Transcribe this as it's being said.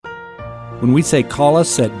When we say call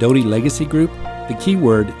us at Doty Legacy Group, the key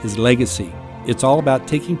word is legacy. It's all about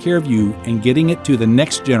taking care of you and getting it to the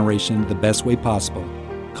next generation the best way possible.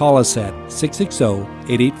 Call us at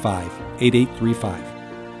 660-885-8835.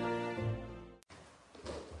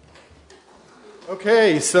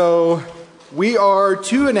 Okay, so we are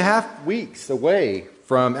 2.5 weeks away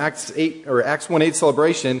from Acts 1:8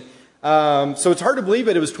 celebration. So it's hard to believe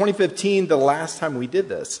it. It was 2015 the last time we did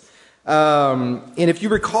this. And if you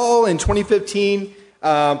recall in 2015,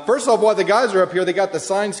 first of all, while the guys are up here, they got the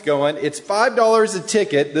signs going. It's $5 a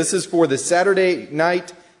ticket. This is for the Saturday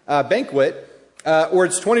night banquet, or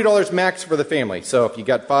it's $20 max for the family. So if you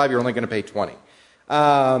got 5, you're only going to pay 20.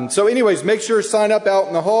 So anyways, make sure to sign up out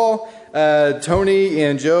in the hall. Tony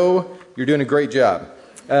and Joe, you're doing a great job.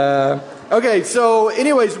 Okay, so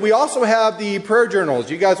anyways, we also have the prayer journals.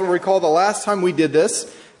 You guys will recall the last time we did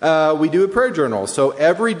this, we do a prayer journal. So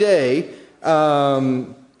every day,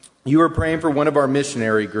 you are praying for one of our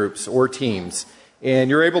missionary groups or teams, and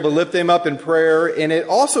you're able to lift them up in prayer. And it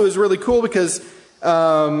also is really cool because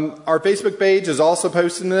our Facebook page is also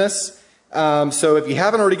posting this. So if you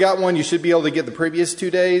haven't already got one, you should be able to get the previous 2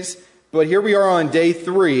 days. But here we are on day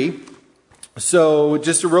 3. So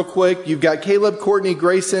just a real quick, you've got Caleb, Courtney,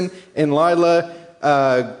 Grayson, and Lila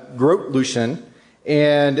Grotlushan,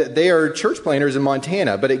 and they are church planners in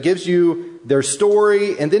Montana. But it gives you their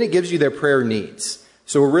story, and then it gives you their prayer needs.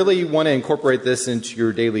 So we really want to incorporate this into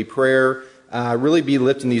your daily prayer, really be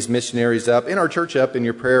lifting these missionaries up and our church up in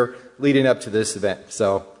your prayer leading up to this event.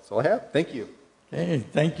 So that's all I have. Thank you. Okay,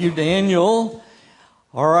 thank you, Daniel.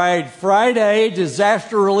 All right, Friday,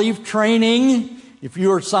 disaster relief training. If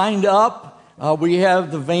you are signed up, we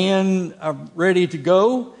have the van ready to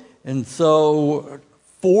go. And so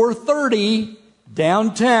 4:30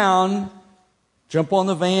 downtown, jump on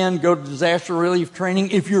the van, go to disaster relief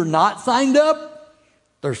training. If you're not signed up,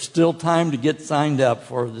 there's still time to get signed up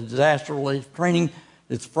for the disaster relief training.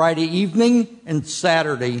 It's Friday evening and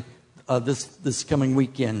Saturday this coming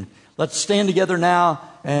weekend. Let's stand together now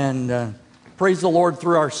and praise the Lord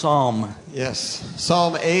through our psalm. Yes,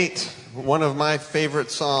 Psalm 8, one of my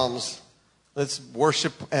favorite psalms. Let's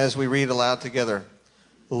worship as we read aloud together.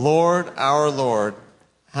 Lord, our Lord,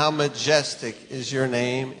 how majestic is your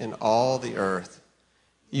name in all the earth.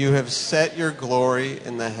 You have set your glory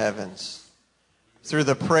in the heavens. Through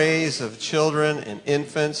the praise of children and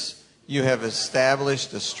infants, you have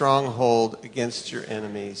established a stronghold against your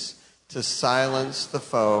enemies to silence the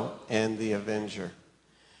foe and the avenger.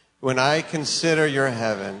 When I consider your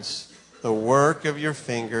heavens, the work of your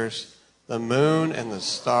fingers, the moon and the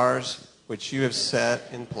stars which you have set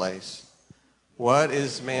in place, what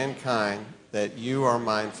is mankind that you are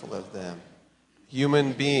mindful of them?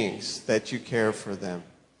 Human beings that you care for them.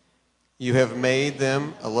 You have made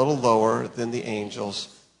them a little lower than the angels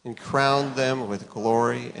and crowned them with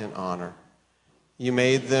glory and honor. You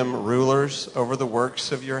made them rulers over the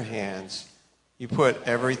works of your hands. You put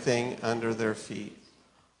everything under their feet,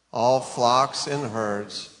 all flocks and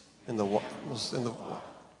herds, and the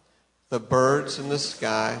birds in the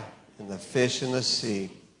sky, and the fish in the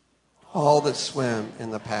sea, all that swim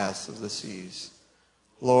in the paths of the seas.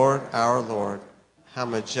 Lord, our Lord, how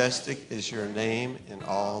majestic is your name in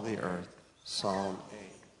all the earth. Psalm 8.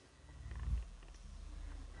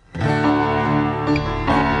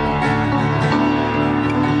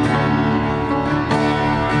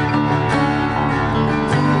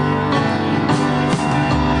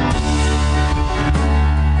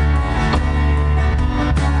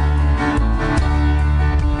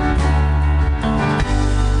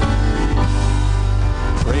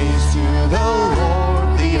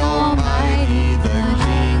 Almighty, the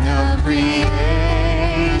King of creation.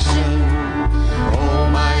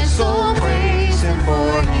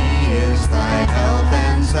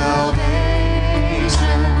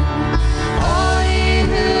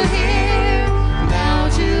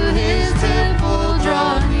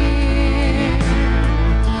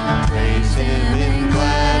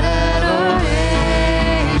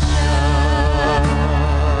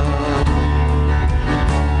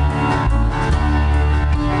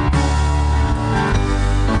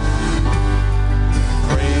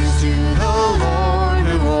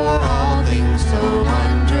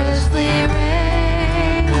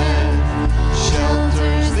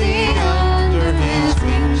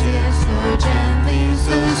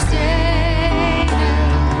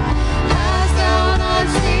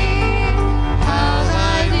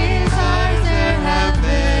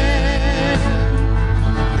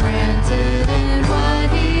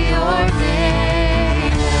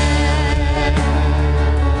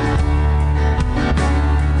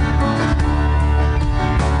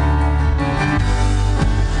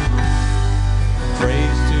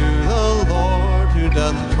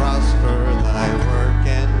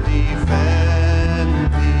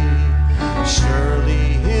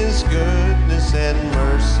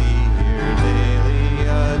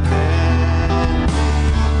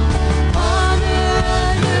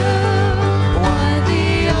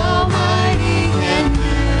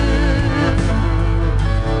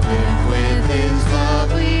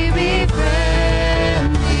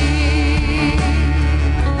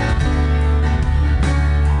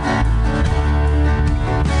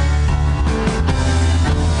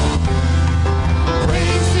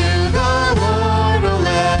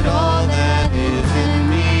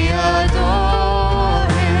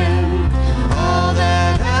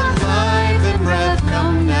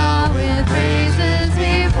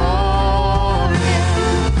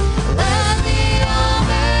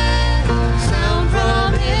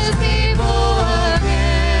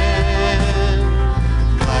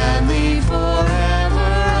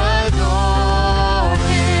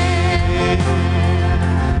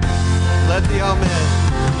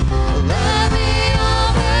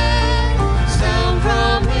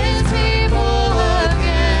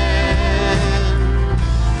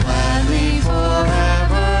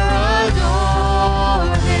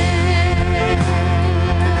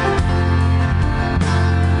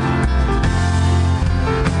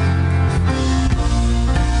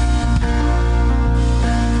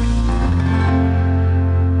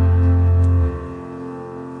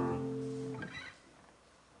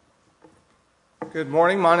 Good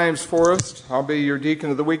morning. My name's Forrest. I'll be your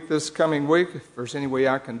deacon of the week this coming week. If there's any way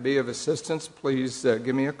I can be of assistance, please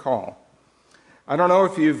give me a call. I don't know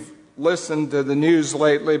if you've listened to the news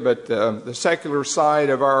lately, but the secular side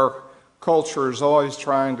of our culture is always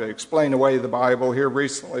trying to explain away the Bible. Here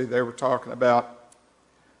recently they were talking about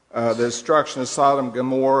the destruction of Sodom and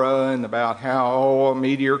Gomorrah and about how a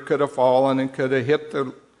meteor could have fallen and could have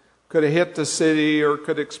hit the city or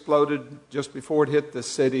could have exploded just before it hit the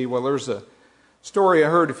city. Well, there's a story I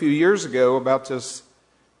heard a few years ago about this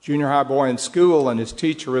junior high boy in school, and his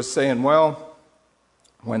teacher was saying, well,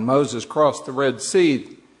 when Moses crossed the Red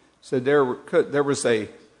Sea, said there was a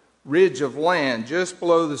ridge of land just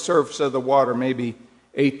below the surface of the water, maybe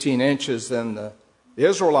 18 inches, and the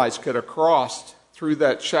Israelites could have crossed through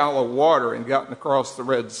that shallow water and gotten across the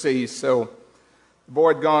Red Sea. So the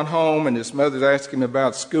boy had gone home, and his mother asked him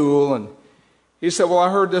about school, and he said, well, I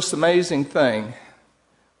heard this amazing thing.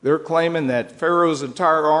 They're claiming that Pharaoh's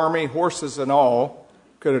entire army, horses and all,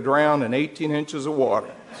 could have drowned in 18 inches of water.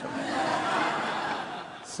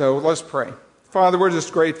 So let's pray. Father, we're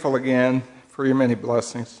just grateful again for your many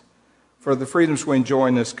blessings, for the freedoms we enjoy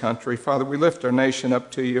in this country. Father, we lift our nation up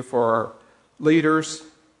to you for our leaders,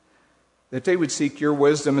 that they would seek your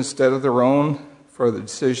wisdom instead of their own for the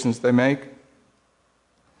decisions they make.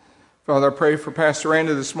 Father, I pray for Pastor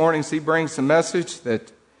Randy this morning as he brings the message,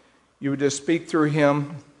 that you would just speak through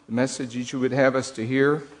him, the message that you would have us to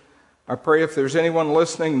hear. I pray if there's anyone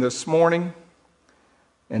listening this morning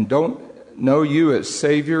and don't know you as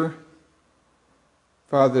Savior,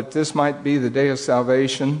 Father, that this might be the day of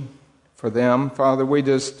salvation for them. Father, we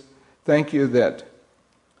just thank you that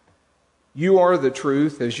you are the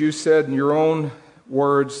truth. As you said in your own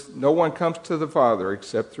words, no one comes to the Father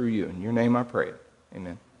except through you. In your name I pray.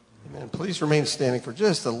 Amen. Amen. Please remain standing for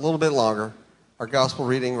just a little bit longer. Our gospel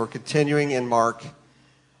reading, we're continuing in Mark.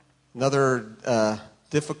 Another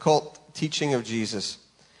difficult teaching of Jesus.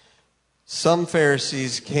 Some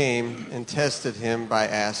Pharisees came and tested him by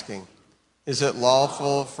asking, is it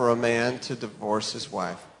lawful for a man to divorce his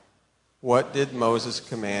wife? What did Moses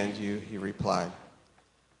command you? He replied.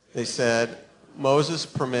 They said, Moses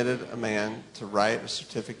permitted a man to write a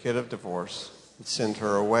certificate of divorce and send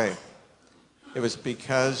her away. It was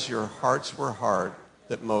because your hearts were hard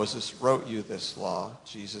that Moses wrote you this law,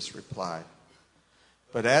 Jesus replied.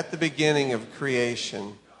 But at the beginning of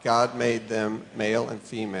creation, God made them male and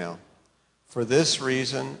female. For this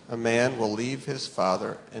reason, a man will leave his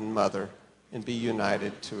father and mother and be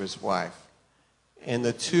united to his wife, and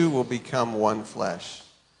the two will become one flesh.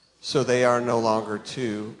 So they are no longer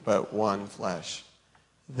two, but one flesh.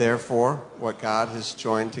 Therefore, what God has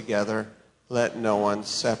joined together, let no one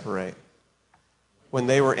separate. When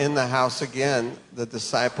they were in the house again, the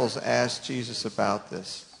disciples asked Jesus about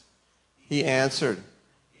this. He answered,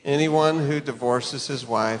 anyone who divorces his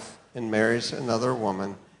wife and marries another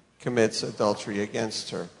woman commits adultery against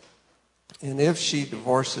her. And if she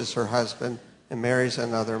divorces her husband and marries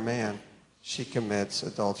another man, she commits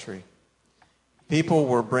adultery. People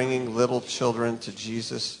were bringing little children to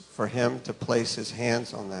Jesus for him to place his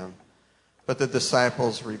hands on them, but the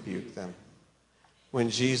disciples rebuked them. When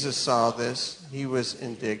Jesus saw this, he was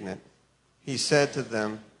indignant. He said to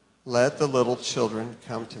them, let the little children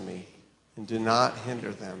come to me, and do not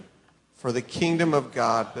hinder them, for the kingdom of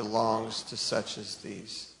God belongs to such as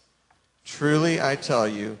these. Truly I tell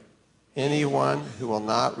you, anyone who will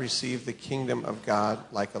not receive the kingdom of God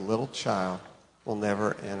like a little child will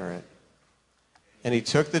never enter it. And he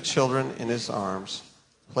took the children in his arms,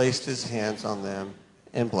 placed his hands on them,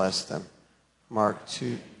 and blessed them. Mark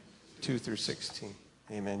 2:2-16.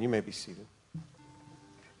 Amen. You may be seated.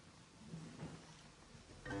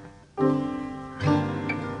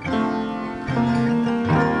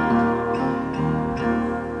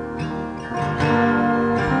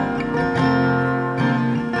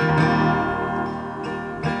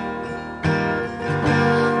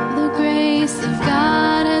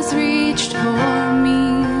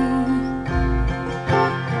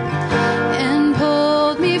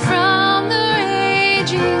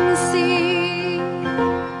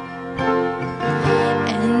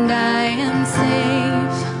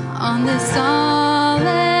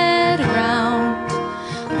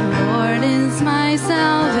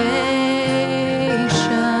 Salvation.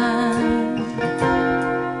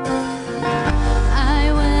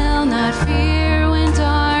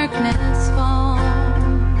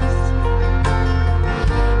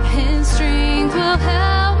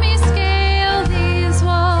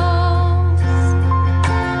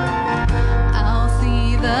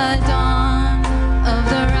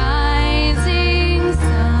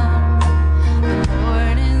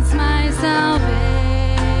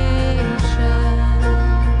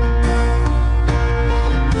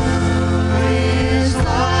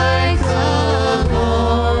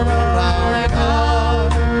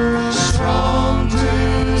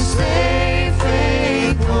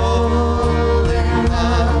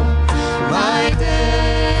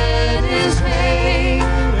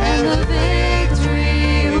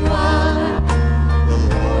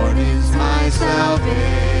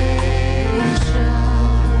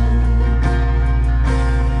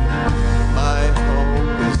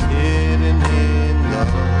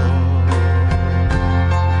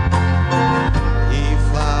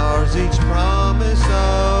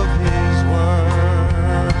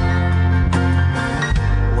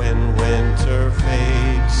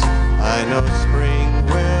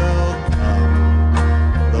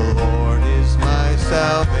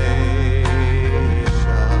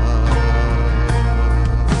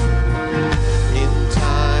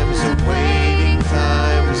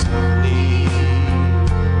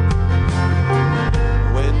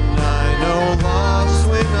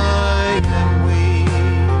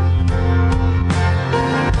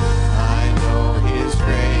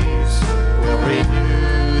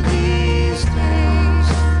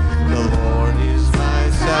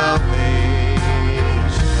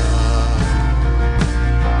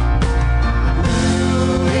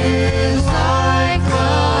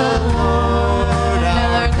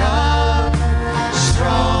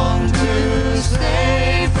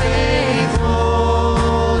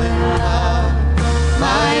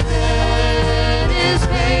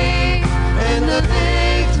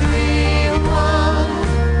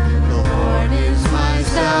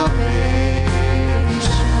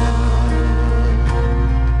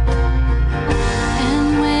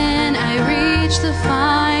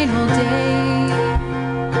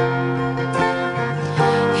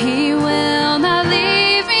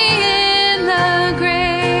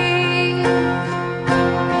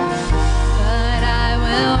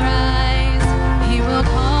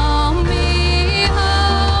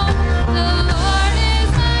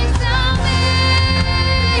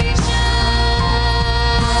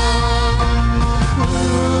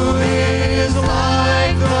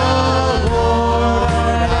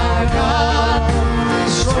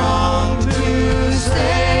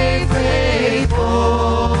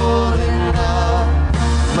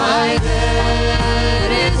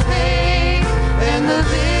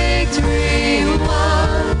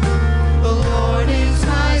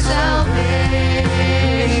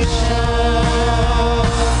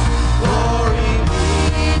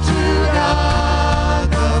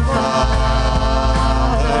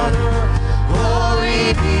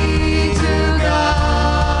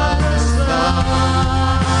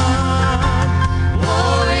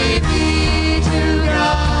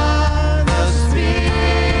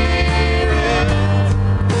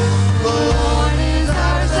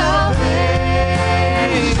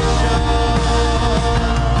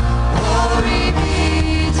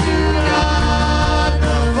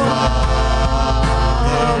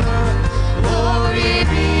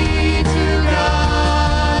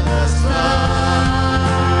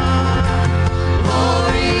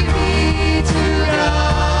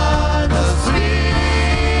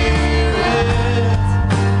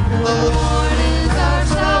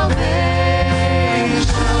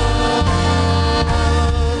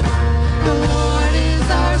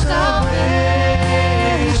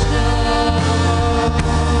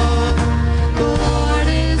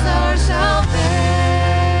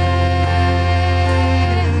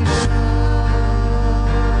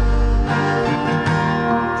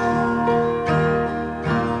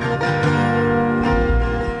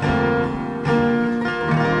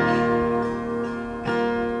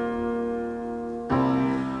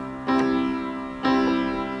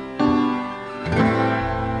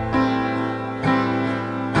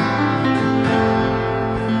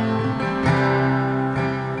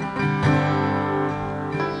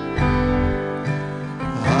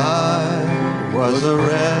 was a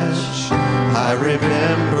wretch, I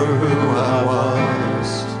remember who I was.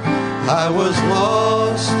 I was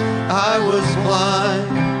lost, I was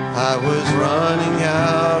blind, I was running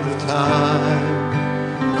out of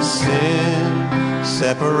time. Sin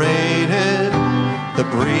separated, the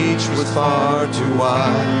breach was far too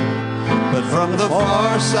wide. But from the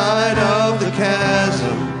far side of the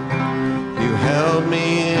chasm, you held me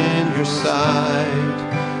in your sight.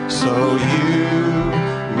 So you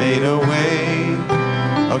made a way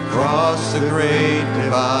across the great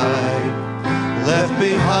divide, left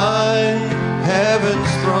behind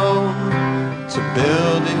heaven's throne to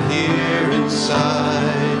build it here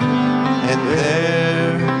inside. And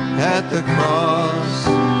there at the cross,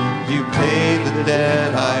 you paid the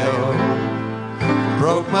debt I owe.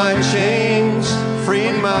 Broke my chains,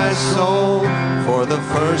 freed my soul. For the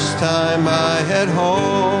first time I had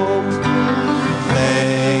hope.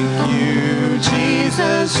 Thank you,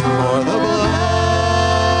 Jesus, for the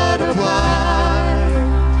blood applied.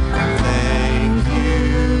 Thank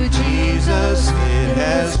you, Jesus, it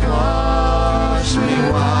has washed me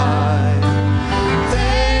white.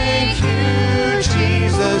 Thank you,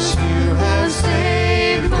 Jesus, you have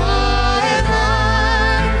saved my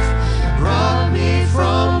life. Brought me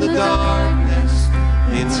from the darkness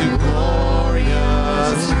into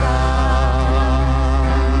glorious light.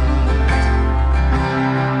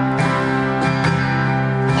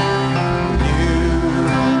 You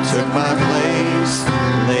took my place,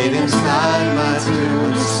 laid inside my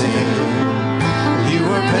tomb of sin. You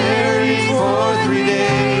were buried for 3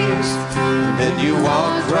 days, then you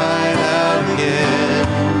walked right out again.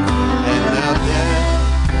 And now death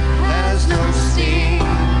has no sting,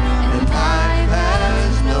 and life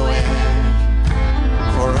has no end.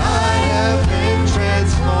 For I have been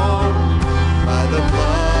transformed by the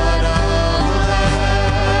blood of the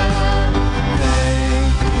Lamb.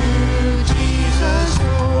 Thank you, Jesus,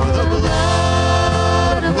 for the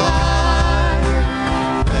blood applied.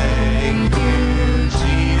 Thank you,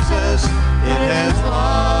 Jesus, it has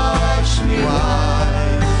washed me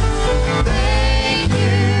white. Thank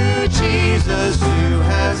you, Jesus, you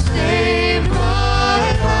have saved my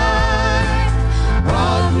life.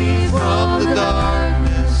 Brought me from the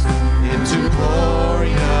darkness into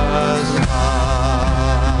glorious light.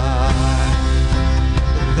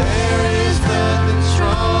 There is nothing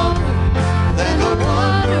stronger than the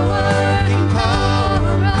wonder-working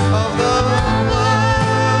power of the blood.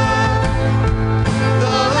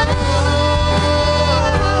 The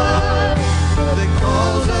blood that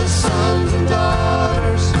calls us sons and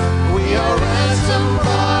daughters. We are ransomed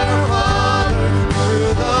by our Father through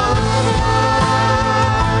the blood.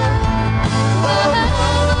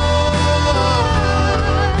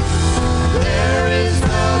 There is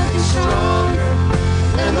nothing stronger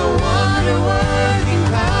than the wonder-working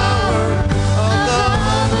power of the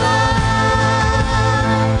blood.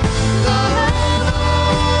 The blood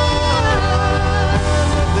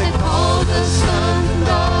that calls us sons and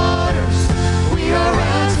daughters. We are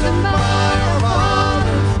ransomed by our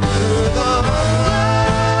Father through the blood.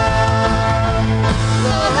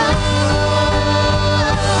 The blood.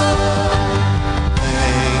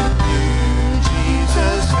 Thank you,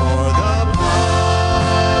 Jesus, for the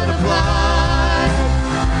blood applied.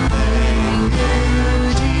 Thank you,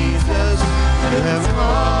 Jesus, you have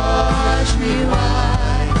washed me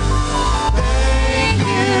white. Thank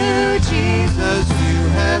you, Jesus, you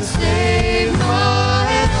have saved my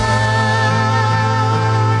life.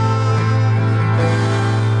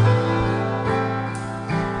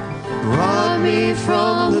 Brought me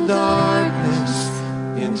from the darkness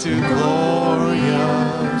into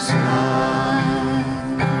glorious light.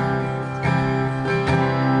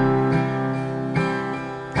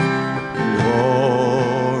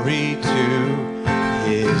 Glory to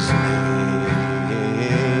his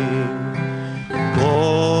name.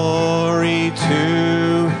 Glory to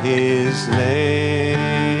his name.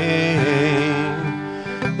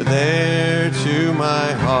 There to my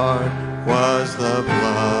heart was the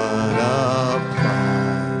blood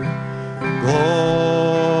applied.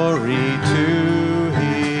 Glory to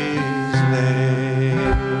his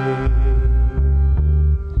name.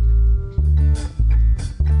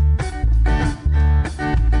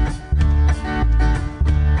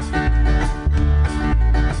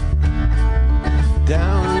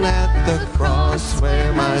 Down at the cross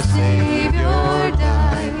where my Savior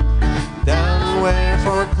died, down where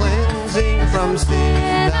for cleansing from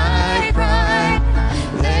sin I cried,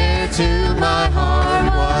 there to my heart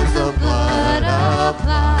was the blood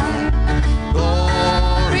applied.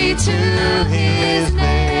 Glory to his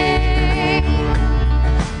name.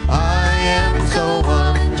 I am so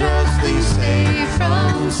wondrously saved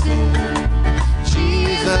from sin.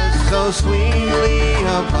 so sweetly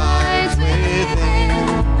abides within.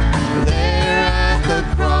 There at the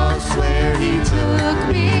cross where he took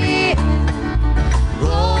me in.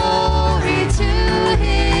 Glory to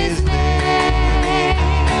his name.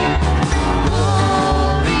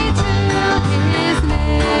 Glory to his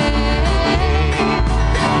name.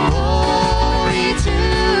 Glory to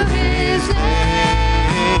his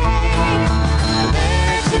name.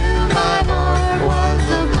 There to my heart was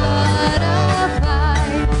the blood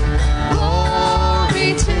applied. Glory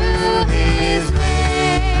to his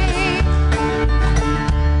name.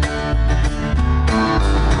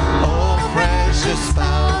 Oh, precious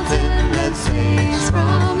fountain that saves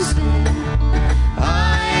from sin.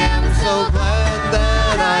 I am so glad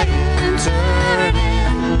that I entered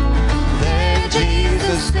in. There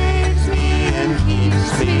Jesus saves me and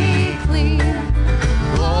keeps me clean.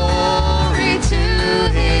 Glory to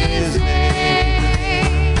his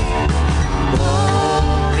name.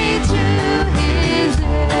 Glory to his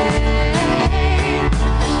name.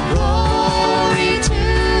 Glory to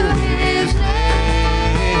his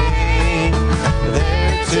name.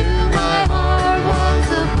 There to my heart was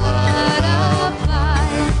the blood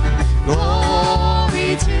applied.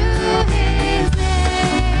 Glory to his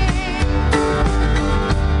name.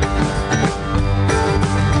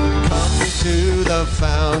 Come to the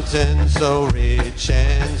fountain so rich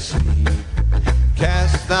and sweet.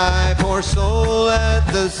 Cast thy poor soul at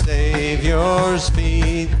the Savior's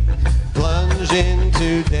feet. Plunge in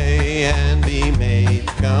today and be made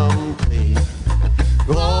complete.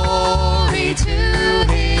 Glory to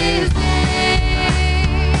his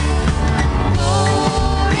name.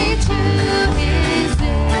 Glory to his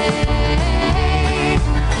name.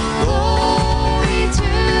 Glory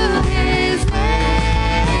to his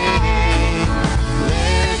name.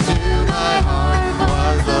 There to my heart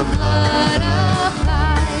was the blood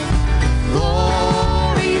applied.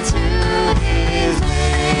 Glory to his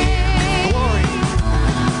name. Glory.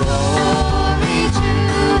 Glory to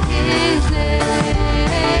his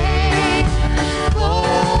name.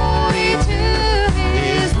 Glory to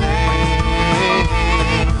his name.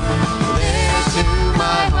 There to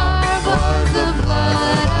my heart was the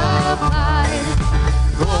blood applied.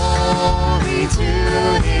 Glory to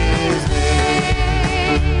his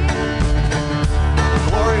name.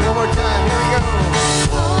 Glory one more time. Here we go.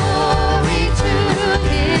 Glory to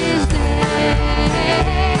his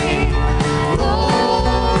name.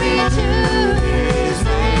 Glory to his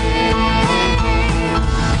name.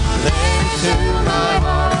 There to my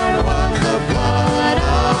heart was the blood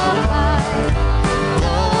applied.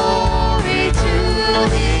 Glory to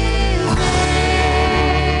his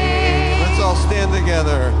name. Let's all stand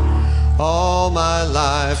together. All my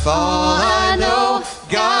life, all I know,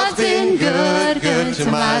 God's been good, good to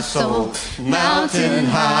my soul. Mountain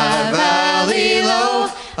high, valley low,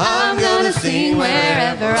 I'm gonna sing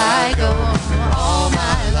wherever I go. All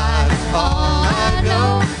my life, all I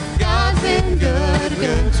know, God's been good,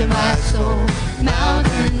 good to my soul.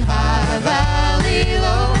 Mountain high, valley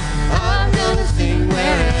low, I'm gonna sing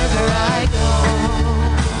wherever I go.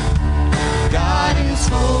 God is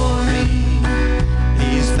for me.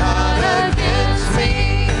 He's not against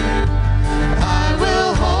me. I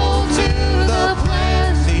will hold to the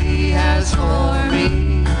plans he has for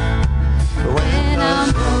me. When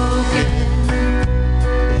I'm broken,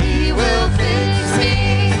 he will fix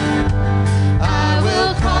me. I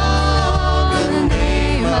will call on the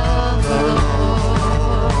name of the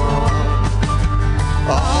Lord.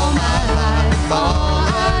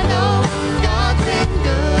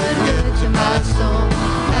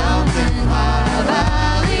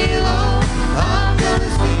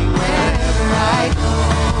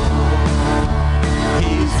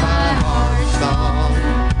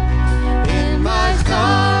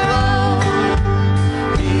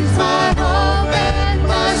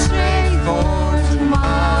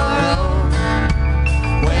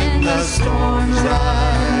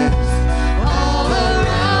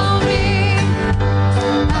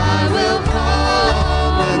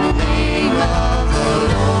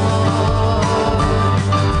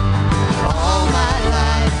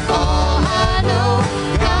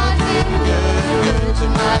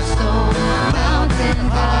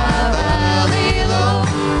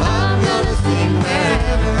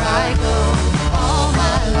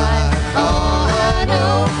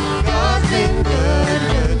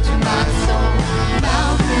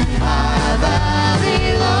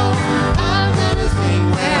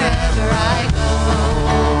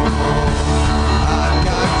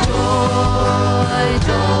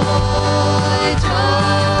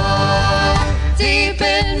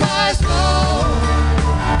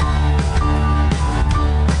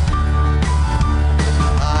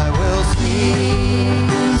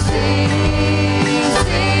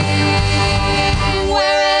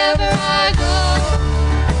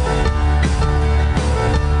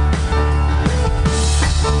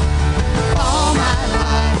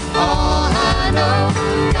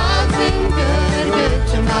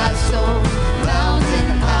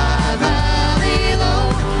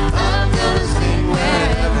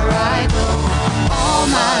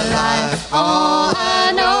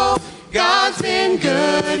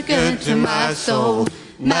 my soul.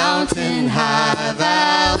 Mountain high,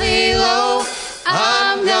 valley low,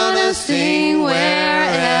 I'm gonna sing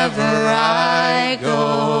wherever I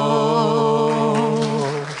go.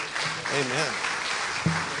 Amen.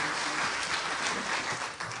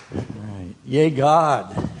 Right. Yea,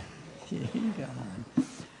 God. Yea, God.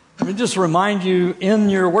 Let me just remind you, in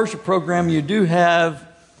your worship program, you do have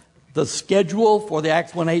the schedule for the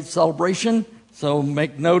Acts 1:8 celebration. So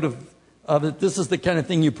make note of it. This is the kind of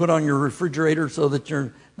thing you put on your refrigerator so that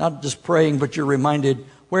you're not just praying, but you're reminded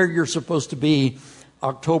where you're supposed to be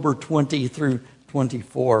October 20 through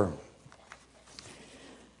 24.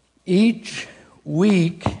 Each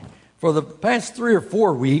week, for the past 3 or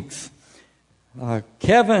 4 weeks,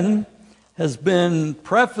 Kevin has been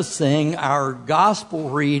prefacing our gospel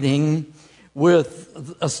reading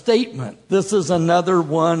with a statement. This is another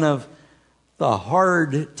one of the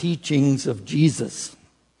hard teachings of Jesus.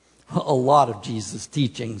 A lot of Jesus'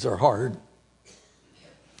 teachings are hard.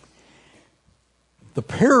 The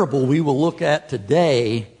parable we will look at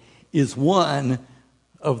today is one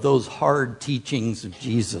of those hard teachings of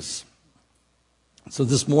Jesus. So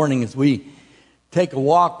this morning, as we take a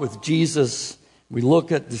walk with Jesus, we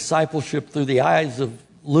look at discipleship through the eyes of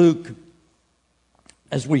Luke.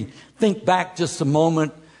 As we think back just a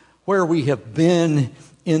moment where we have been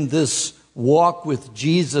in this walk with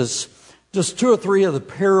Jesus, just 2 or 3 of the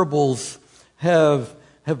parables have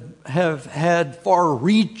had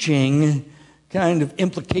far-reaching kind of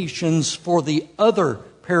implications for the other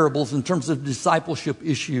parables in terms of discipleship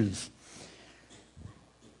issues.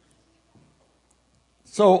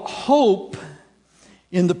 So hope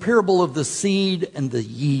in the parable of the seed and the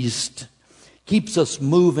yeast keeps us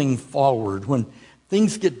moving forward. When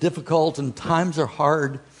things get difficult and times are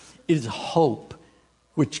hard, it is hope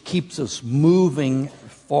which keeps us moving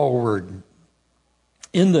forward.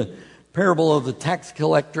 In the parable of the tax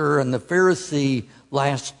collector and the Pharisee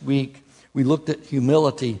last week, we looked at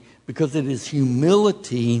humility, because it is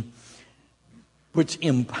humility which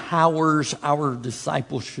empowers our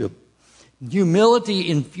discipleship. Humility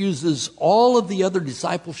infuses all of the other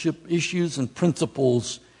discipleship issues and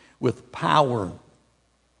principles with power.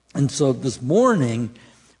 And so this morning,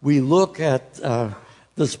 we look at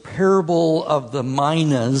this parable of the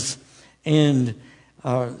minas and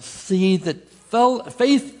see that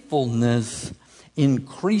faithfulness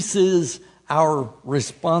increases our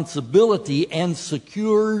responsibility and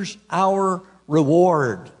secures our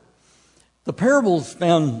reward. The parables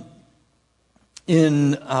found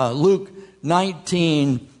in Luke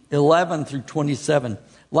 19:11 through 27.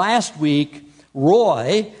 Last week,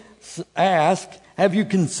 Roy asked, have you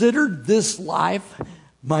considered this life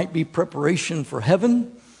might be preparation for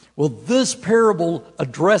heaven? Well, this parable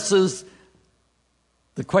addresses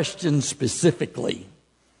the question specifically.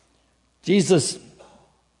 Jesus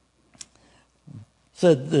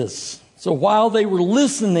said this. So while they were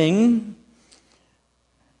listening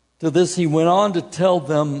to this, he went on to tell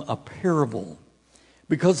them a parable,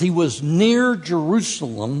 because he was near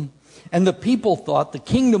Jerusalem and the people thought the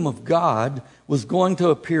kingdom of God was going to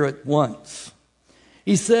appear at once.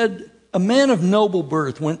 He said, a man of noble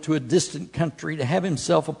birth went to a distant country to have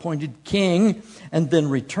himself appointed king and then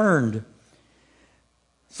returned.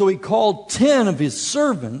 So he called 10 of his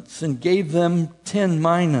servants and gave them 10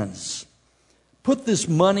 minas. Put this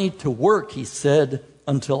money to work, he said,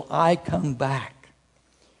 until I come back.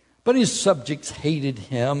 But his subjects hated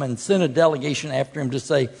him and sent a delegation after him to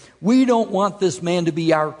say, we don't want this man to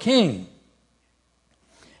be our king.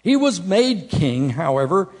 He was made king,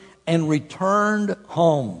 however, and returned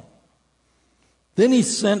home. Then he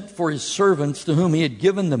sent for his servants to whom he had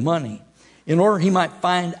given the money, in order he might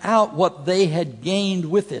find out what they had gained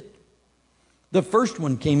with it. The first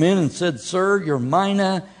one came in and said, Sir, your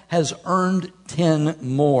mina has earned 10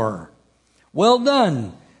 more. Well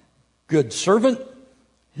done, good servant.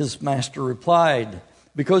 His master replied,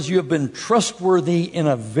 because you have been trustworthy in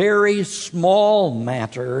a very small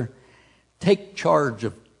matter, take charge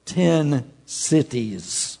of 10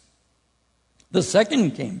 cities. The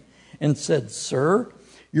second came and said, Sir,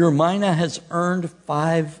 your mina has earned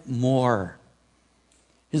 5 more.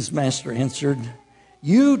 His master answered,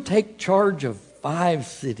 you take charge of 5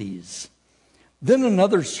 cities. Then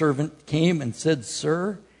another servant came and said,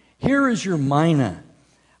 Sir, here is your mina.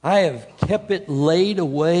 I have kept it laid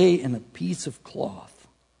away in a piece of cloth.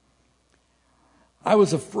 I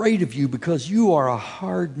was afraid of you because you are a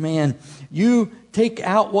hard man. You take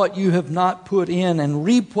out what you have not put in and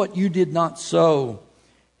reap what you did not sow.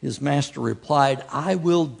 His master replied, I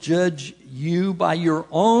will judge you by your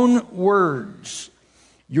own words,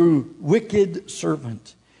 you wicked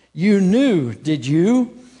servant. You knew, did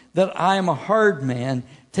you, that I am a hard man,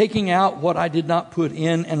 taking out what I did not put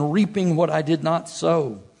in and reaping what I did not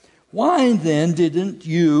sow. Why then didn't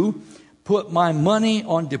you put my money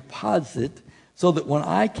on deposit so that when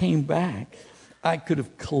I came back, I could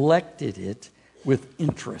have collected it with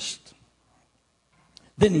interest?"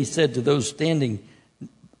 Then he said to those standing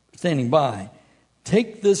by,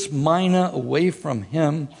 "Take this mina away from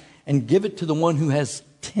him and give it to the one who has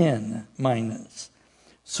 10 minas."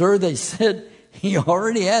 "Sir," they said, "he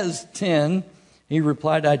already has 10. He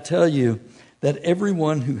replied, "I tell you that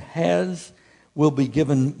everyone who has will be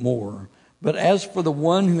given more. But as for the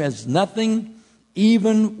one who has nothing,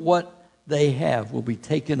 even what they have will be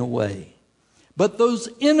taken away. But those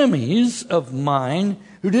enemies of mine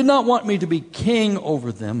who did not want me to be king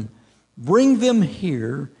over them, bring them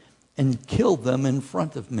here and kill them in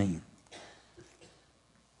front of me."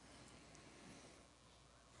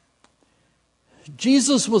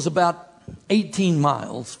 Jesus was about 18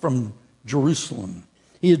 miles from Jerusalem.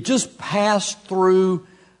 He had just passed through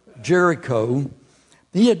Jericho,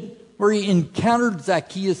 where he encountered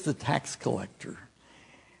Zacchaeus the tax collector.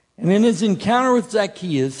 And in his encounter with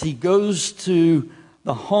Zacchaeus, he goes to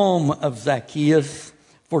the home of Zacchaeus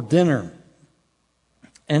for dinner.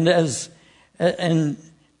 And as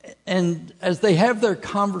they have their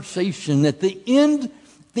conversation, at the end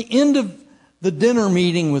of the dinner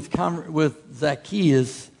meeting with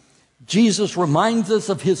Zacchaeus, Jesus reminds us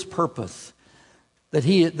of his purpose,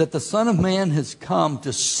 that the Son of Man has come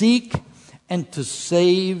to seek and to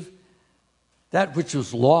save that which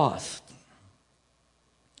was lost.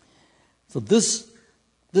 So this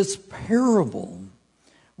parable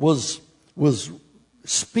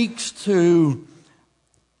speaks to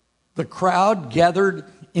the crowd gathered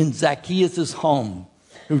in Zacchaeus' home,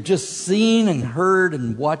 who've just seen and heard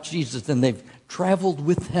and watched Jesus, and they've traveled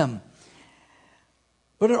with him.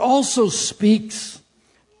 But it also speaks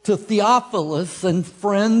to Theophilus and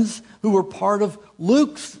friends who were part of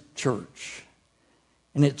Luke's church.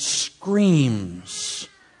 And it screams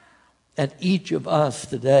at each of us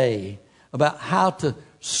today about how to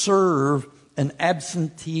serve an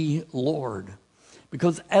absentee Lord.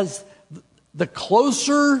 Because as the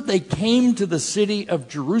closer they came to the city of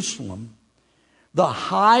Jerusalem, the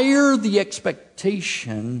higher the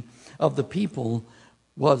expectation of the people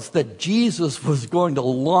was that Jesus was going to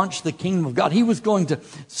launch the kingdom of God. He was going to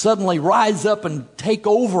suddenly rise up and take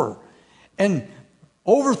over and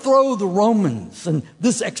overthrow the Romans. And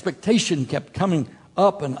this expectation kept coming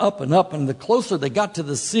up and up and up. And the closer they got to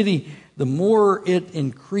the city, the more it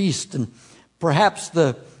increased. And perhaps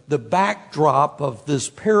the backdrop of this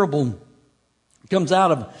parable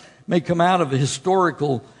may come out of a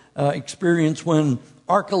historical experience when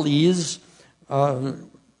Archelaus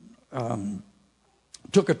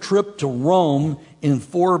took a trip to Rome in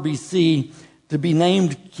 4 BC to be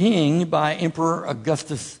named king by Emperor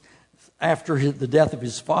Augustus after the death of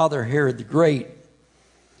his father, Herod the Great.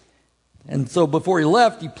 And so before he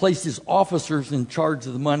left, he placed his officers in charge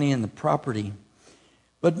of the money and the property.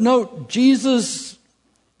 But note, Jesus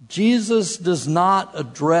does not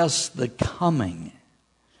address the coming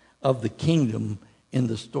of the kingdom in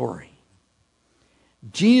the story.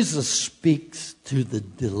 Jesus speaks to the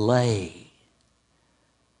delay,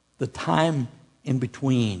 the time in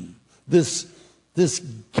between, this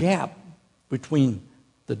gap between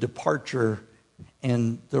the departure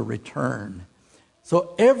and the return.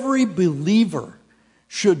 So every believer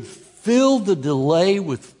should fill the delay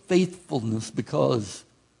with faithfulness because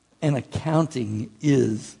an accounting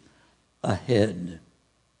is ahead.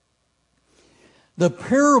 The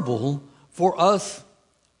parable for us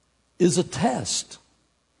is a test.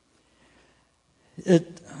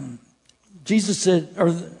 Jesus said,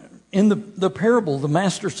 or in the parable, the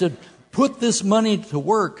master said, "Put this money to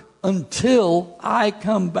work until I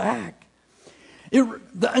come back."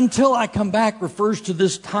 Until I come back refers to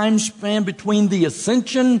this time span between the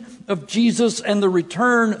ascension of Jesus and the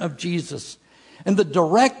return of Jesus. And the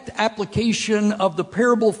direct application of the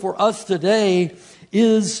parable for us today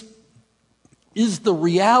is the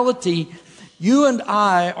reality you and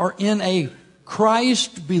I are in a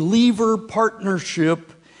Christ believer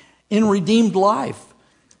partnership in redeemed life.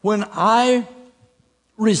 When I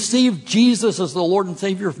received Jesus as the Lord and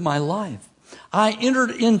Savior of my life, I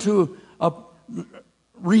entered into a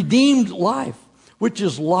redeemed life, which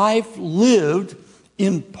is life lived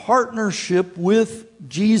in partnership with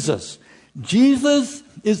Jesus. Jesus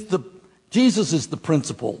is the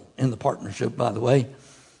principal in the partnership, by the way.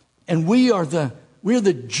 And we're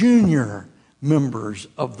the junior members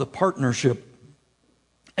of the partnership.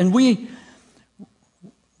 And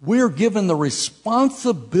we're given the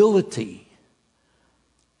responsibility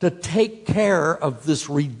to take care of this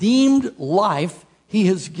redeemed life He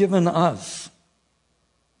has given us.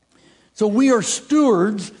 So we are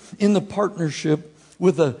stewards in the partnership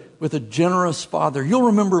with a generous Father. You'll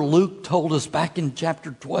remember Luke told us back in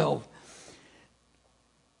chapter 12,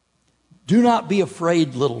 do not be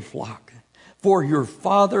afraid, little flock, for your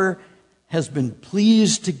Father has been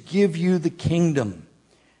pleased to give you the kingdom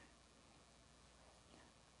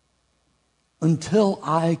until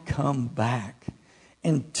I come back.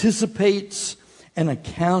 Anticipates an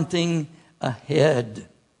accounting ahead.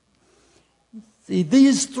 See,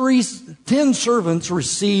 these 10 servants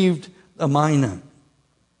received a mina.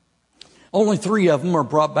 Only 3 of them are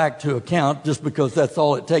brought back to account just because that's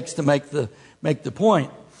all it takes to make the point.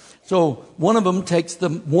 So one of them takes the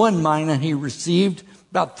 1 mina he received,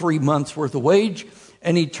 about 3 months worth of wage,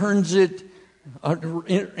 and he turns it,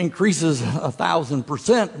 increases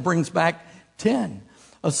 1,000%, brings back 10.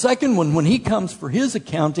 A second one, when he comes for his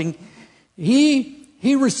accounting, he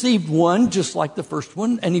received 1 just like the first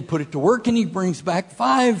one, and he put it to work, and he brings back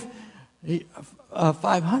 500.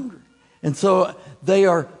 And so they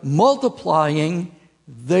are multiplying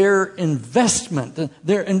their investment.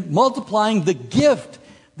 They're multiplying the gift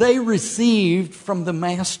they received from the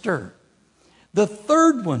master. The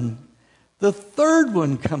third one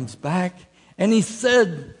comes back, and he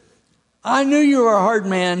said, I knew you were a hard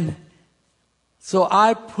man, so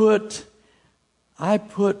I put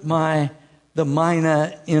the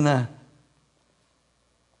mina in a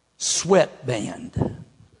sweatband.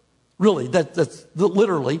 Really, that's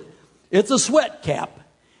literally, it's a sweat cap.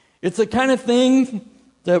 It's the kind of thing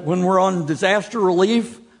that when we're on disaster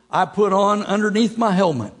relief, I put on underneath my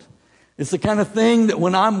helmet. It's the kind of thing that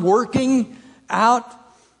when I'm working out,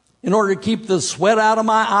 in order to keep the sweat out of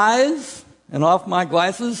my eyes and off my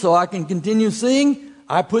glasses so I can continue seeing,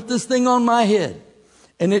 I put this thing on my head.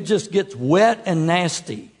 And it just gets wet and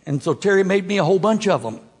nasty. And so Terry made me a whole bunch of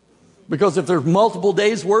them. Because if there's multiple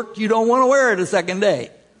days work, you don't want to wear it a second day.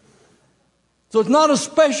 So it's not a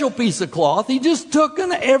special piece of cloth. He just took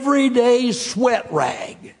an everyday sweat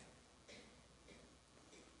rag,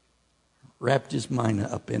 wrapped his mina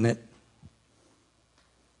up in it,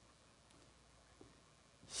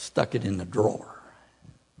 stuck it in the drawer.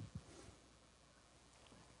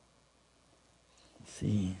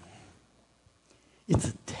 See, it's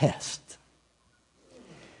a test.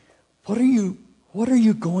 What are you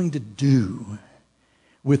going to do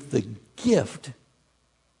with the gift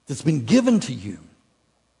that's been given to you?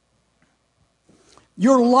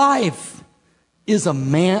 Your life is a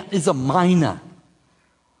mina.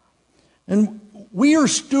 And we are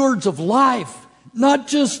stewards of life, not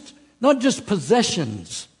just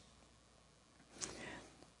possessions.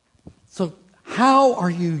 So how are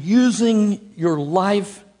you using your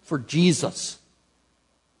life for Jesus?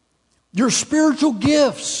 Your spiritual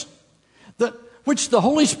gifts, which the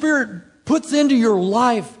Holy Spirit puts into your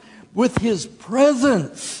life with His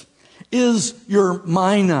presence, is your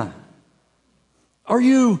mina. Are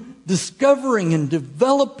you discovering and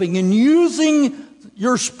developing and using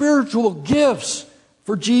your spiritual gifts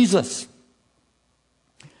for Jesus?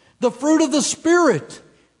 The fruit of the Spirit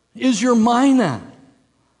is your mina.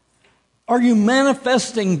 Are you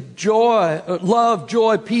manifesting joy, love,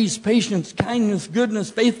 joy, peace, patience, kindness, goodness,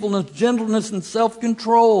 faithfulness, gentleness, and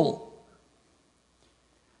self-control?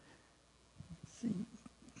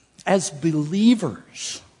 As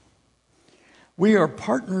believers, we are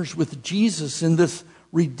partners with Jesus in this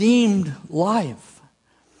redeemed life.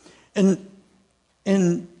 And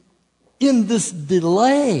in this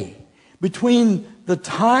delay between the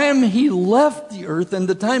time He left the earth and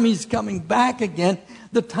the time He's coming back again,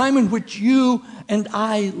 the time in which you and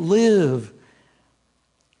I live,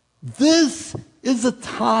 this is a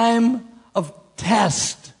time of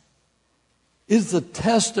test. Is the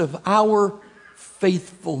test of our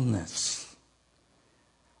faithfulness.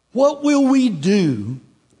 What will we do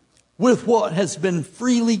with what has been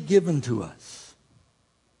freely given to us?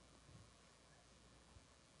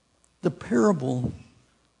 The parable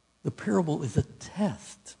is a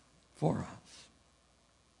test for us.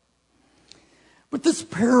 But this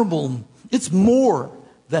parable, it's more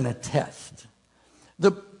than a test.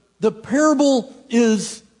 The parable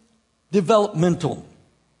is developmental.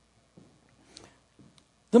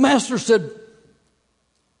 The master said,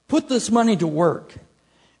 put this money to work.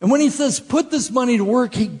 And when he says put this money to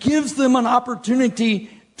work, he gives them an opportunity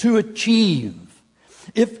to achieve.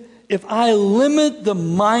 If I limit the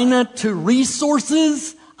mina to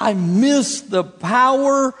resources, I miss the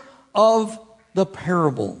power of the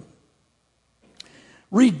parable.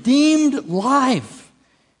 Redeemed life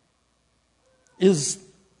is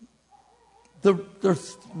the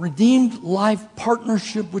redeemed life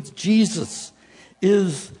partnership with Jesus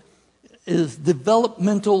is is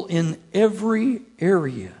developmental in every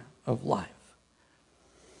area of life.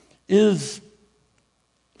 Is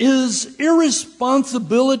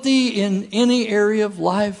irresponsibility in any area of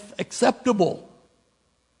life acceptable?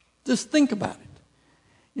 Just think about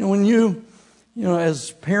it. When you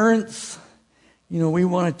as parents, we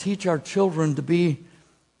want to teach our children to be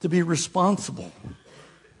responsible.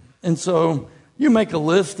 And so you make a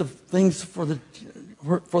list of things for the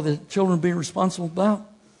children to be responsible about.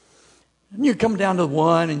 And you come down to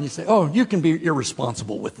one and you say, oh, you can be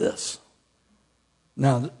irresponsible with this.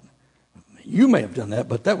 Now, you may have done that,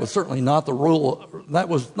 but that was certainly not the rule. That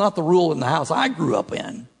was not the rule in the house I grew up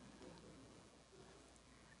in.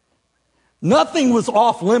 Nothing was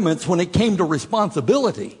off limits when it came to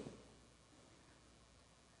responsibility.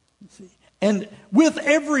 And with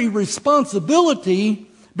every responsibility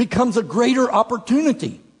becomes a greater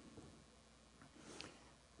opportunity.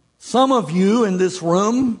 Some of you in this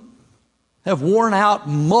room have worn out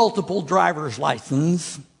multiple driver's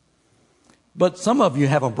licenses, but some of you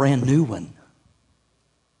have a brand new one.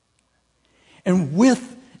 And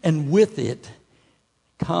with it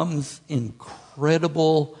comes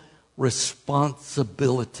incredible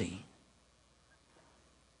responsibility.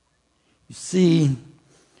 You see,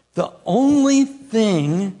 the only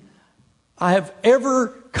thing I have ever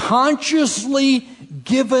consciously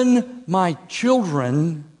given my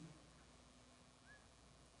children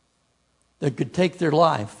that could take their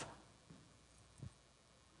life,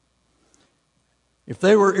 if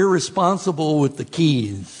they were irresponsible with the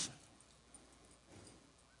keys.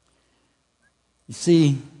 You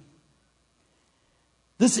see,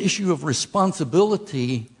 this issue of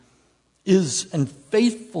responsibility and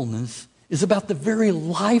faithfulness is about the very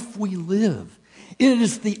life we live. It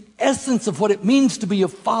is the essence of what it means to be a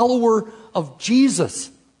follower of Jesus.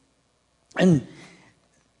 And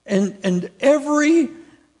every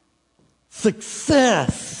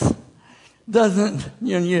success doesn't,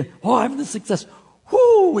 I have the success.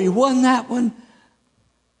 Whoo, we won that one.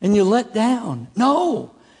 And you let down.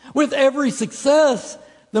 No. With every success,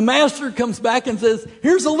 the master comes back and says,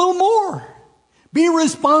 here's a little more. Be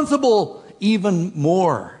responsible even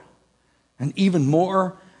more. And even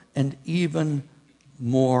more and even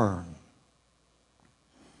more.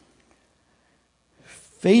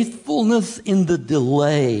 Faithfulness in the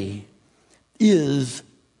delay is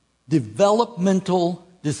developmental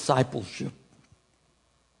discipleship.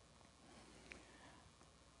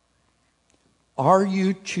 Are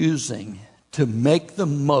you choosing to make the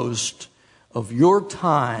most of your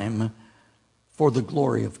time for the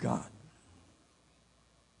glory of God?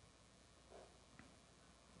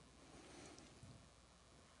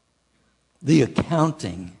 The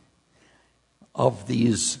accounting of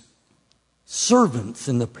these servants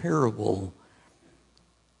in the parable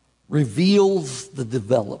reveals the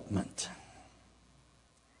development.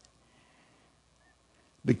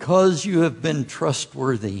 Because you have been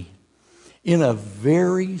trustworthy in a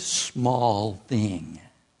very small thing,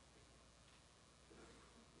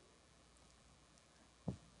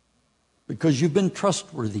 because you've been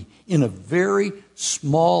trustworthy in a very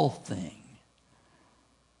small thing,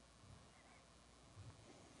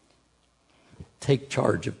 take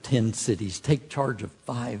charge of 10 cities. Take charge of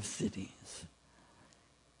 5 cities.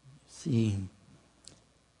 See,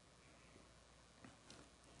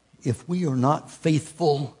 if we are not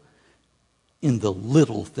faithful in the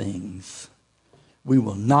little things, we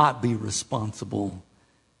will not be responsible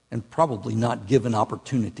and probably not give an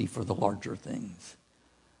opportunity for the larger things.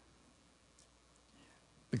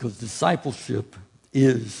 Because discipleship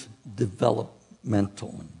is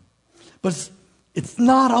developmental. But it's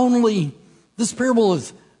not only... This parable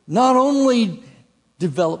is not only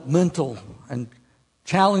developmental and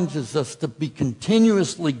challenges us to be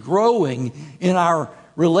continuously growing in our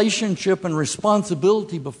relationship and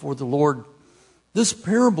responsibility before the Lord. This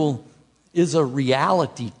parable is a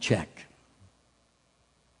reality check.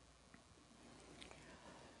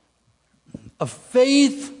 A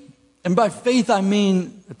faith, and by faith I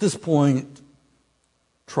mean at this point,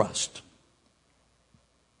 trust.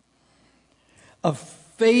 A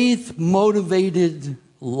faith-motivated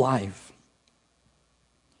life.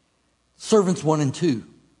 Servants 1 and 2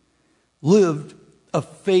 lived a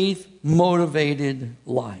faith-motivated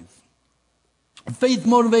life. A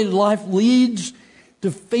faith-motivated life leads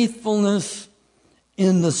to faithfulness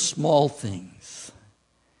in the small things.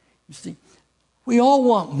 You see, we all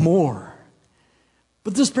want more.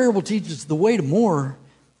 But this parable teaches the way to more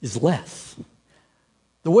is less.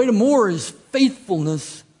 The way to more is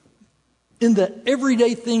faithfulness in the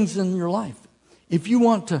everyday things in your life. If you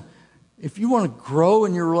want to grow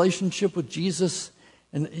in your relationship with Jesus,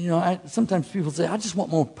 And, sometimes people say, I just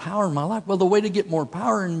want more power in my life. Well, the way to get more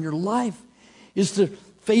power in your life is to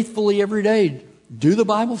faithfully every day do the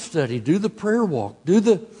Bible study, do the prayer walk, do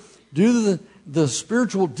the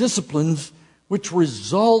spiritual disciplines which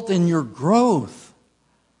result in your growth.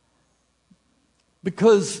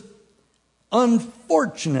 Because,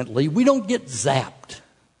 unfortunately, we don't get zapped,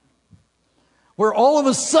 where all of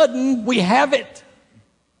a sudden we have it.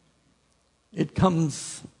 It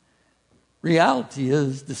comes, reality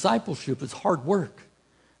is discipleship is hard work.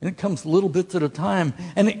 And it comes little bits at a time.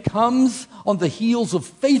 And it comes on the heels of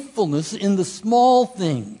faithfulness in the small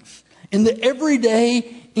things, in the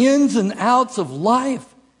everyday ins and outs of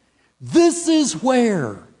life. This is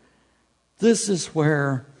where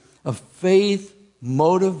a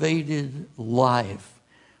faith-motivated life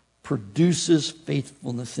produces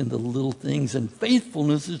faithfulness in the little things. And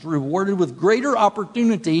faithfulness is rewarded with greater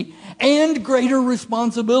opportunity and greater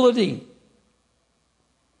responsibility.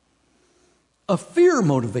 A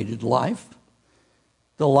fear-motivated life,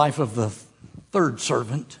 the life of the third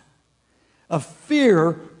servant, a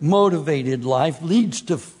fear-motivated life leads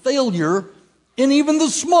to failure in even the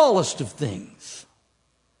smallest of things.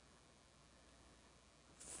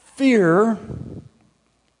 Fear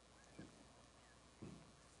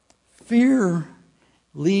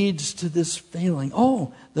leads to this failing.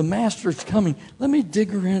 Oh, the master's coming. Let me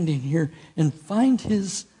dig around in here and find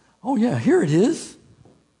his... Oh yeah, here it is.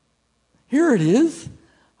 Here it is.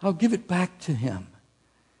 I'll give it back to him.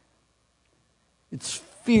 It's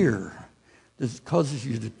fear that causes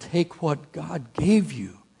you to take what God gave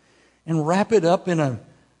you and wrap it up in a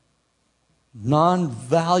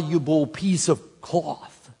non-valuable piece of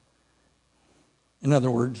cloth. In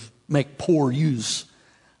other words, make poor use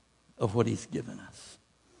of what he's given us.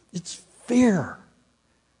 It's fear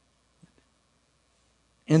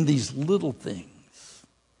in these little things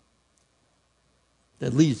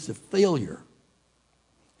that leads to failure.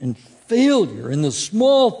 And failure in the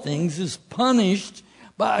small things is punished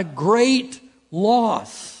by a great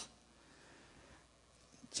loss.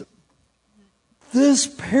 So this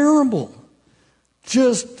parable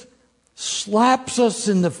just slaps us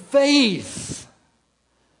in the face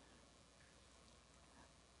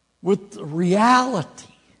with the reality.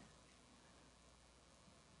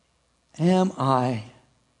 Am I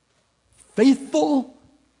faithful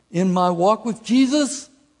in my walk with Jesus,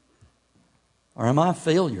 or am I a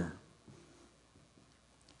failure?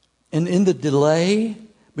 And in the delay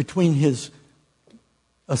between his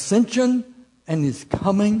ascension and his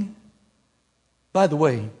coming, by the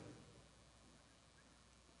way,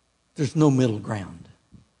 there's no middle ground.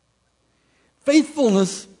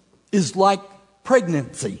 Faithfulness is like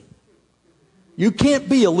pregnancy. You can't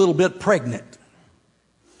be a little bit pregnant.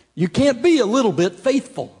 You can't be a little bit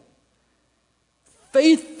faithful.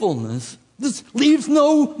 Faithfulness, this leaves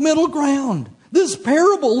no middle ground. This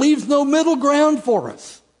parable leaves no middle ground for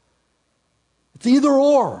us. It's either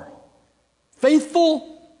or.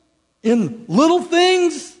 Faithful in little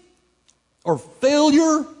things or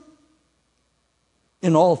failure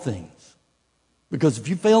in all things. Because if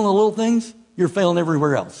you fail in the little things, you're failing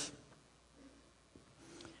everywhere else.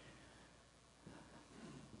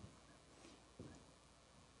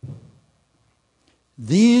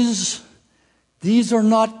 These are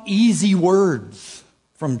not easy words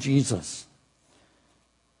from Jesus.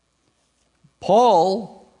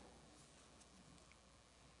 Paul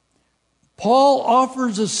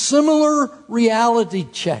offers a similar reality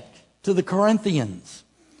check to the Corinthians.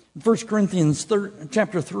 In 1 Corinthians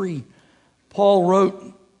chapter 3, Paul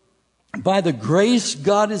wrote, "By the grace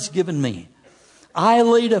God has given me, I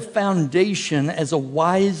laid a foundation as a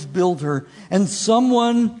wise builder, and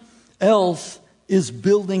someone else is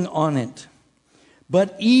building on it.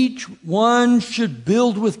 But each one should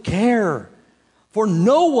build with care, for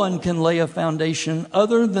no one can lay a foundation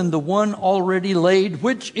other than the one already laid,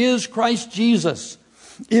 which is Christ Jesus.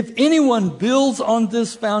 If anyone builds on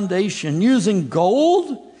this foundation using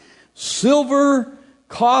gold, silver,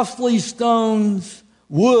 costly stones,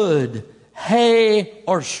 wood, hay,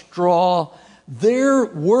 or straw, their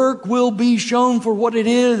work will be shown for what it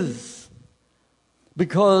is,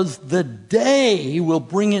 because the day will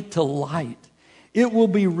bring it to light. It will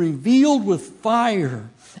be revealed with fire,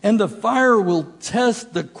 and the fire will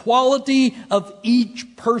test the quality of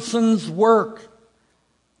each person's work.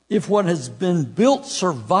 If what has been built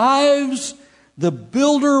survives, the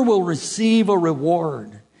builder will receive a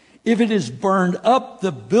reward. If it is burned up,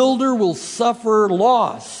 the builder will suffer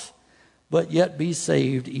loss, but yet be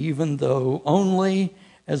saved, even though only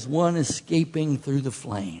as one escaping through the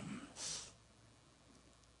flames."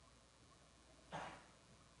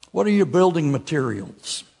 What are your building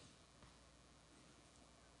materials?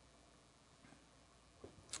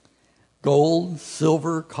 gold,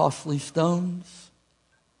 silver, costly stones?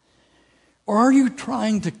 Or are you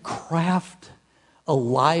trying to craft a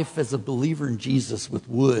life as a believer in Jesus with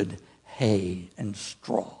wood, hay, and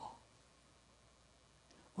straw?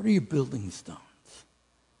 What are your building stones?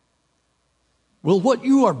 Will what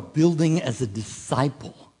you are building as a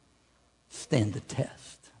disciple stand the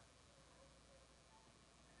test?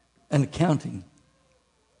 An accounting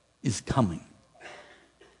is coming.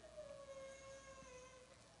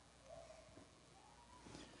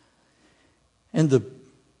 And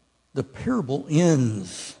the parable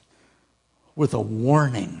ends with a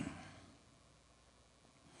warning.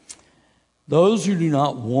 Those who do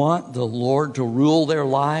not want the Lord to rule their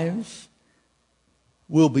lives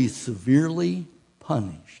will be severely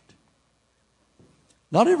punished.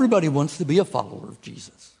 Not everybody wants to be a follower of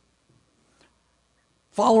Jesus.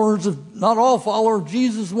 Not all followers of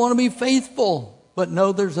Jesus want to be faithful, but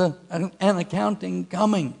know there's an accounting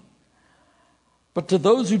coming. But to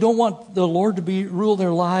those who don't want the Lord to rule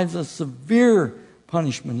their lives, a severe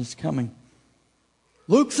punishment is coming.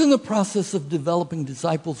 Luke's in the process of developing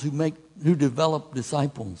disciples who develop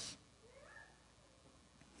disciples.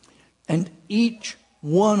 And each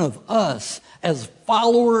one of us, as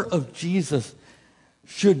follower of Jesus,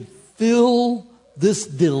 should fill this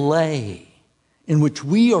delay in which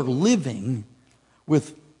we are living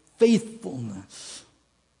with faithfulness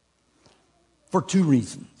for two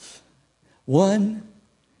reasons. One,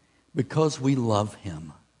 because we love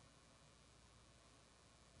him.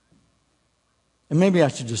 And maybe I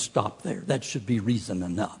should just stop there. That should be reason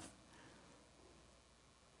enough.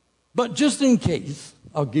 But just in case,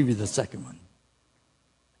 I'll give you the second one.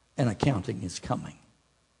 An accounting is coming.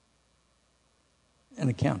 An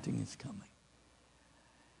accounting is coming.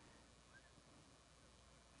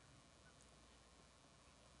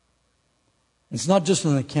 It's not just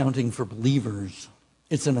an accounting for believers.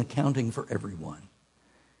 It's an accounting for everyone.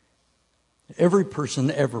 Every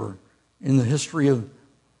person ever in the history of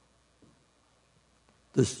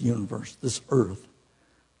this universe, this earth,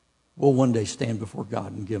 will one day stand before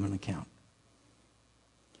God and give an account.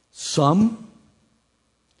 Some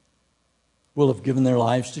will have given their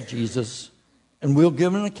lives to Jesus and will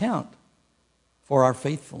give an account for our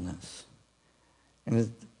faithfulness.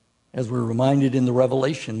 And as we're reminded in the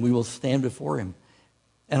Revelation, we will stand before him,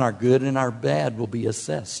 and our good and our bad will be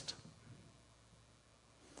assessed.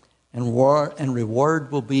 And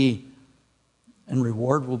reward will be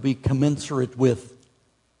commensurate with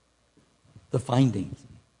the findings.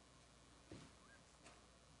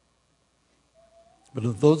 But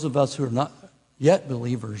of those of us who are not yet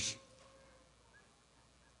believers,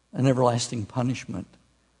 an everlasting punishment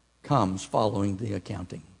comes following the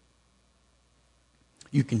accounting.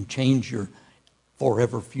 You can change your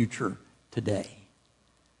forever future today.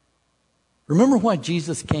 Remember why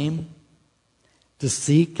Jesus came? To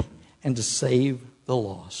seek and to save the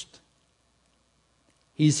lost.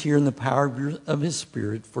 He's here in the power of his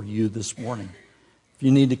Spirit for you this morning. If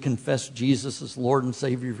you need to confess Jesus as Lord and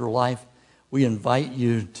Savior of your life, we invite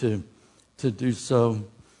you to do so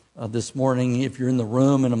this morning. If you're in the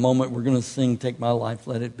room, in a moment we're going to sing Take My Life,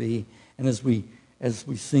 Let It Be. And as we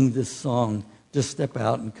sing this song, just step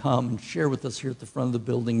out and come and share with us here at the front of the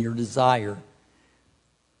building your desire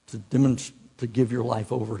to give your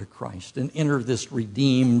life over to Christ and enter this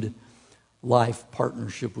redeemed life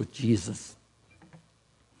partnership with Jesus.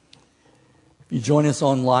 If you join us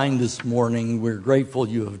online this morning, we're grateful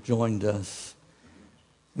you have joined us.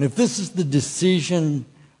 And if this is the decision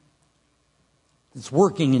that's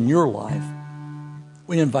working in your life,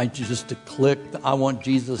 we invite you just to click the I Want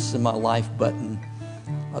Jesus in My Life button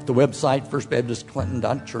at the website,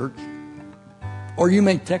 firstbaptistclinton.church. Or you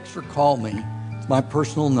may text or call me. It's my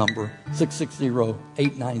personal number,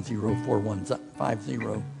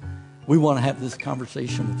 660-890-4150. We want to have this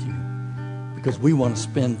conversation with you because we want to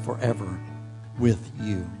spend forever with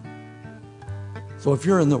you. So if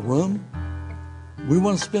you're in the room, we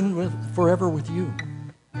want to spend forever with you.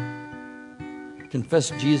 Confess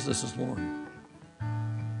Jesus as Lord.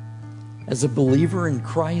 As a believer in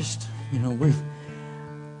Christ,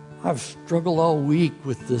 I've struggled all week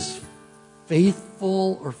with this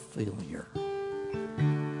faithful or failure.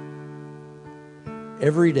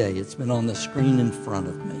 Every day it's been on the screen in front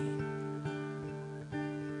of me.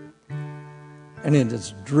 And it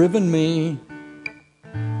has driven me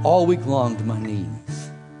all week long to my knees.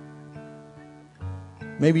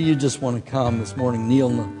 Maybe you just want to come this morning, kneel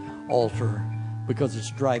on the altar, because it's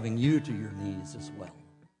driving you to your knees as well.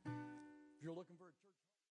 If you're looking for